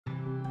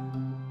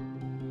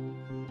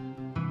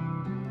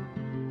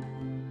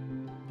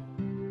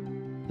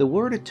The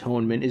word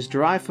atonement is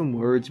derived from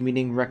words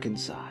meaning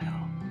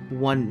reconcile,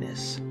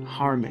 oneness,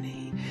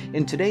 harmony,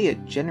 and today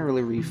it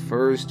generally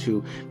refers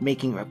to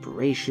making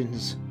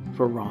reparations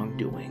for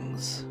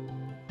wrongdoings.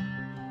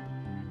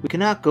 We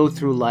cannot go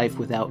through life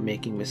without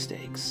making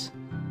mistakes.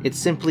 It's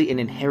simply an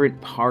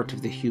inherent part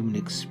of the human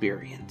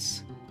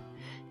experience.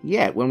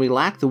 Yet, when we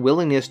lack the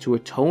willingness to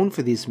atone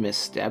for these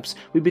missteps,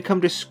 we become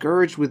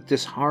discouraged with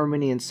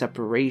disharmony and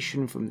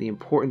separation from the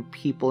important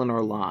people in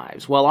our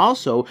lives, while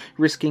also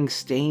risking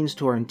stains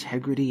to our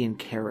integrity and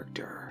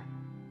character.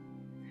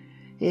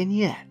 And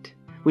yet,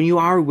 when you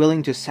are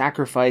willing to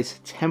sacrifice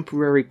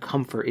temporary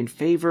comfort in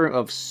favor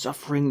of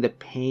suffering the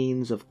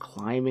pains of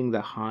climbing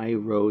the high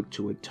road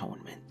to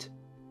atonement,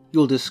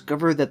 you'll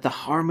discover that the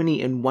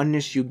harmony and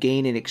oneness you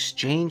gain in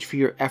exchange for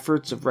your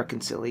efforts of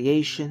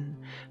reconciliation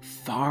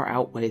far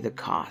outweigh the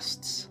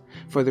costs,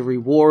 for the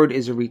reward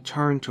is a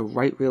return to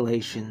right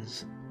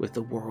relations with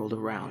the world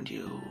around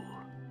you.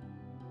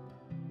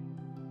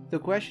 The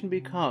question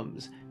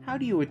becomes, how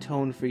do you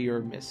atone for your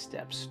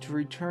missteps to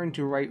return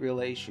to right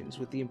relations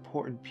with the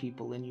important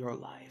people in your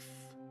life?